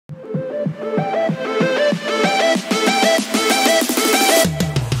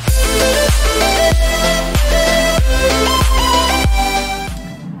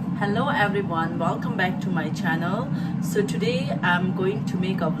welcome back to my channel. So today I'm going to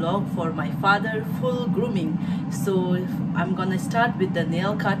make a vlog for my father, full grooming. So I'm gonna start with the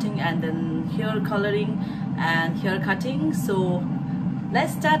nail cutting and then hair coloring and hair cutting. So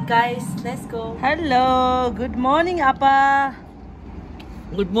let's start, guys. Let's go. Hello, good morning, Appa.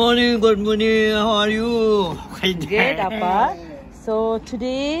 Good morning, how are you? Great, Appa. So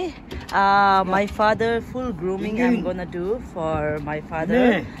today my father full grooming I'm gonna do for my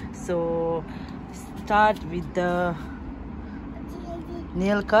father. So start with the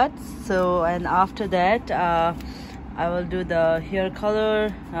nail cut. So and after that I will do the hair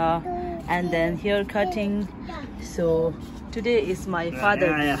color and then hair cutting. So today is my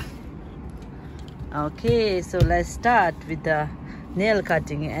father. Okay, so let's start with the nail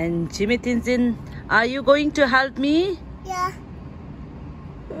cutting. And Jimmy Tinsin, are you going to help me? Yeah.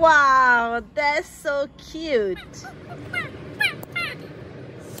 Wow, that's so cute.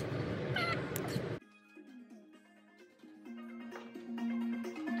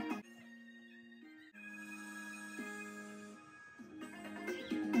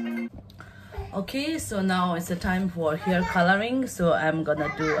 Okay, so now it's the time for hair coloring. So I'm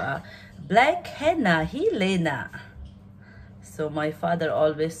gonna do a black henna Helena. So my father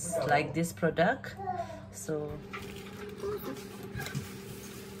always like this product. So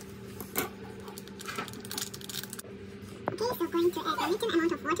Okay, so going to add a little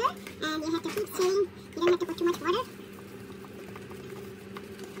amount of water, and you have to keep stirring. You don't have to put too much water.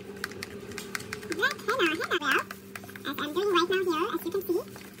 Black henna well, as I'm doing right now here, as you can see.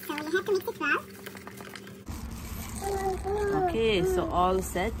 So you have to mix it well. okay, so all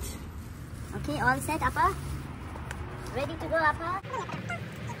set. Okay, all set, Appa. Ready to go, Appa?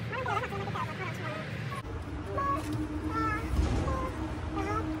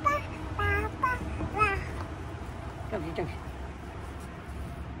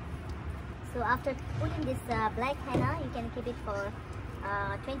 So after putting this black henna, you can keep it for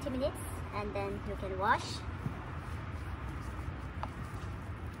 20 minutes and then you can wash.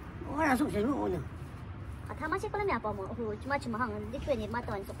 Macam ko lang ni apa mo, cuma hang liquid ni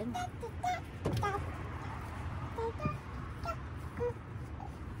mata ni sopeng.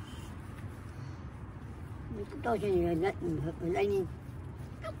 Tao cho người lấy đi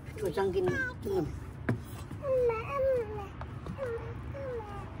cho sang kinh chung.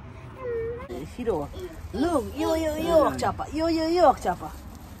 Hiro, look, yo, chapa, yo, chapa.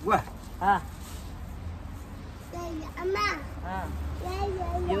 Wah, Amma.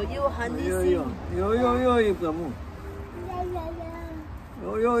 Yo, honey. yo, kamu.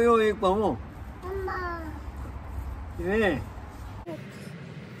 Yo, kamu. Amma. Eh.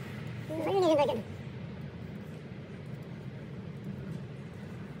 Very good.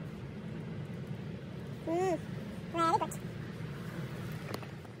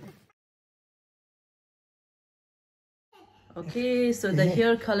 Okay, so the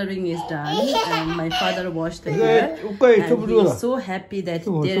hair coloring is done and my father washed the hair and he's so happy that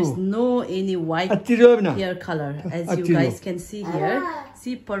there's no any white hair color, as you guys can see here.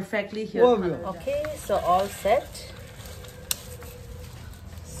 See perfectly hair color. Okay, so all set.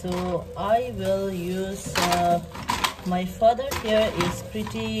 So I will use my father hair is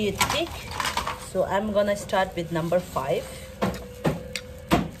pretty thick, so I'm gonna start with number 5.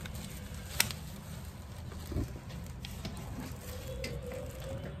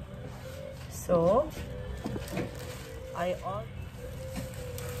 So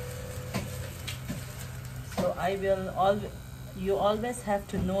you always have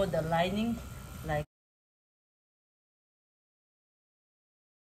to know the lining, like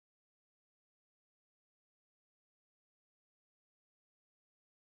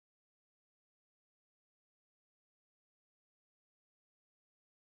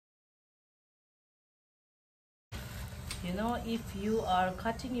you know, if you are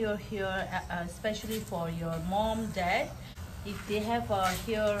cutting your hair, especially for your mom, dad, if they have a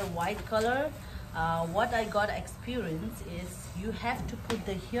hair white color, what I got experience is you have to put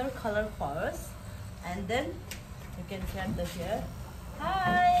the hair color first and then you can cut the hair.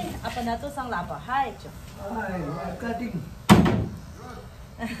 Hi, apa na to sang lapa? Hi, Cho. Hi, cutting.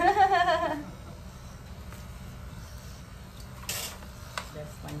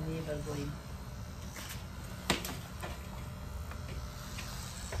 That's my neighbor going.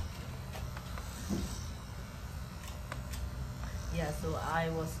 Yeah, so I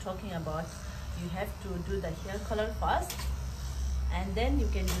was talking about you have to do the hair color first and then you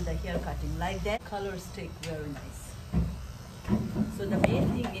can do the hair cutting. Like that, color stick very nice. So the main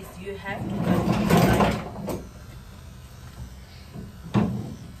thing is you have to cut it right.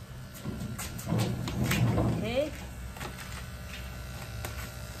 Okay.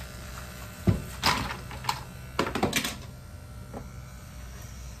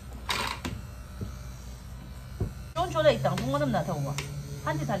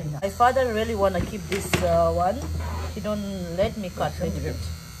 My father really wanna keep this one. He don't let me cut little bit.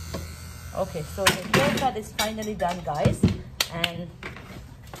 Okay, so the haircut is finally done, guys, and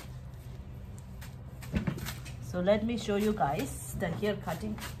so let me show you guys the hair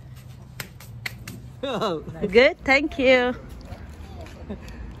cutting. Good, thank you.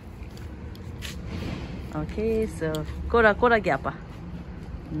 Okay, so kora gyapa.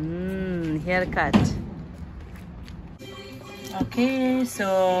 Haircut. Okay,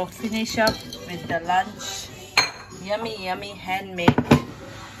 so finish up with the lunch. Yummy, yummy handmade.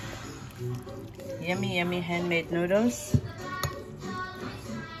 Yummy, yummy handmade noodles.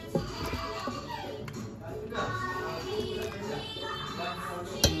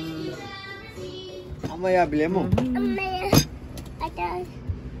 Mamaya bili mo.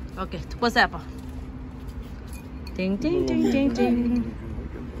 Okay, what's up? Ding, ding, ding, ding, ding.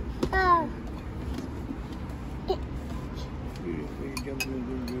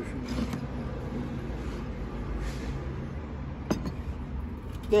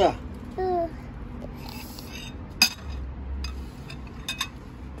 Yeah.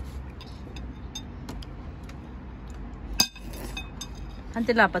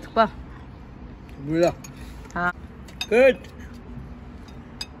 Anti lapat pa. Mula. Ha. Good.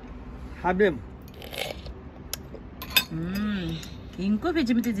 Habim. Inko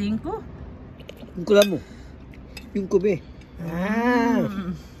vegimite inko. Yung kulam mo. Yung kubi.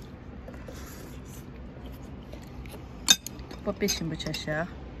 Papishin mo siya.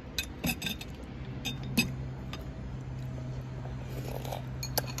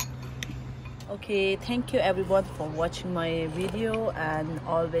 Okay, thank you everyone for watching my video and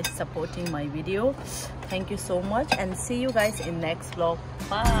always supporting my video. Thank you so much and see you guys in next vlog.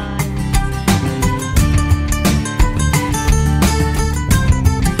 Bye.